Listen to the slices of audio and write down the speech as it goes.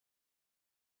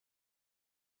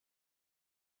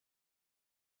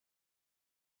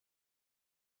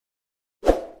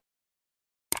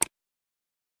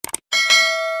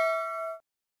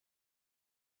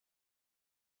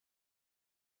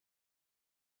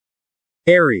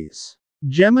Aries.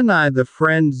 Gemini, the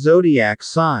friend zodiac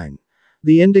sign.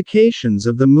 The indications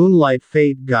of the moonlight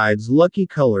fate guides lucky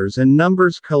colors and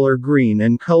numbers: color green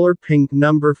and color pink,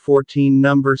 number 14,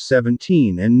 number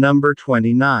 17 and number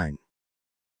 29.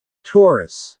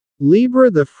 Taurus.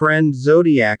 Libra, the friend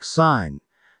zodiac sign.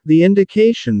 The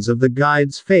indications of the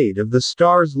guides fate of the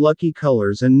stars: lucky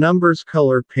colors and numbers: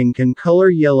 color pink and color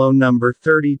yellow, number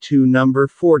 32, number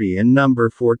 40 and number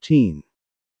 14.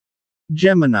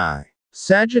 Gemini.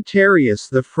 Sagittarius,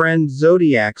 the friend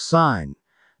zodiac sign.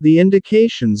 The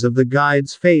indications of the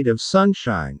guides fate of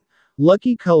sunshine: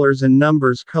 lucky colors and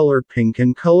numbers: color pink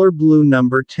and color blue,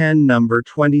 number 10, number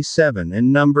 27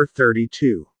 and number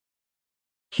 32.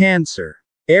 Cancer.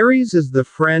 Aries is the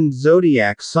friend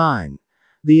zodiac sign.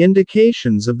 The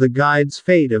indications of the guides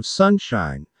fate of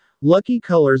sunshine: lucky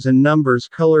colors and numbers: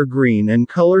 color green and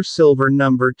color silver,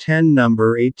 number 10,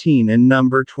 number 18 and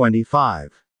number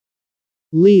 25.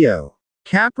 Leo.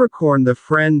 Capricorn, the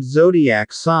friend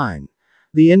zodiac sign.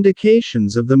 The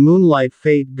indications of the moonlight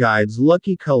fate guides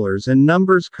lucky colors and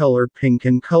numbers: color pink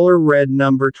and color red,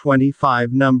 number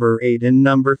 25, number 8 and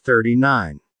number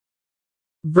 39.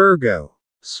 Virgo.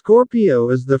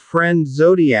 Scorpio is the friend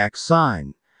zodiac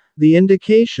sign. The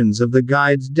indications of the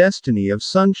guides destiny of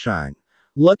sunshine: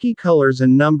 lucky colors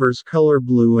and numbers: color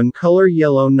blue and color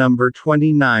yellow, number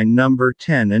 29, number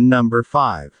 10 and number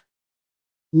 5.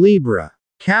 Libra.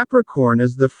 Capricorn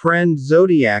is the friend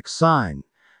zodiac sign.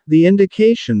 The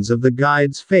indications of the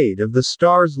guides fate of the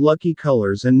stars: lucky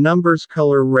colors and numbers: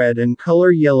 color red and color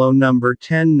yellow, number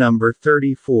 10, number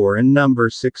 34 and number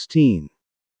 16.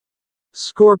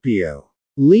 Scorpio.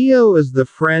 Leo is the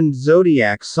friend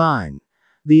zodiac sign.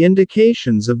 The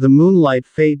indications of the moonlight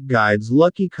fate guides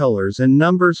lucky colors and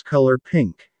numbers: color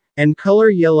pink and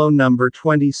color yellow, number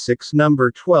 26,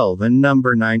 number 12 and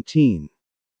number 19.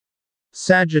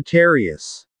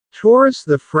 Sagittarius. Taurus,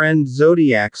 the friend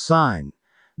zodiac sign.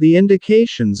 The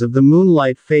indications of the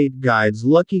moonlight fate guides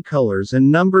lucky colors and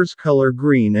numbers: color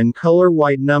green and color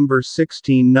white, number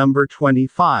 16, number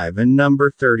 25 and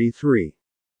number 33.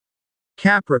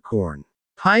 Capricorn.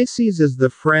 Pisces is the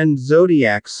friend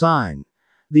zodiac sign.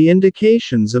 The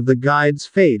indications of the guides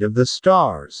fate of the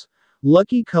stars: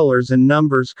 lucky colors and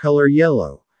numbers: color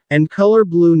yellow and color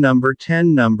blue, number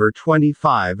 10, number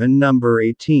 25 and number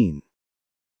 18.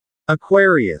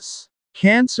 Aquarius.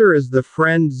 Cancer is the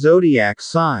friend zodiac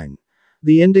sign.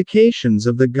 The indications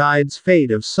of the guides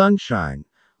fate of sunshine: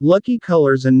 lucky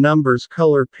colors and numbers: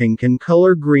 color pink and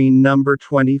color green, number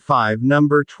 25,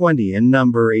 number 20 and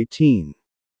number 18.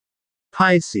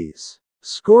 Pisces.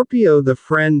 Scorpio, the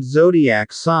friend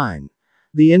zodiac sign.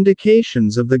 The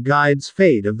indications of the guides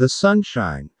fate of the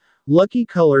sunshine: lucky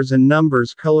colors and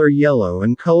numbers: color yellow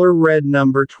and color red,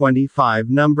 number 25,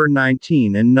 number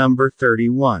 19 and number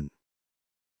 31.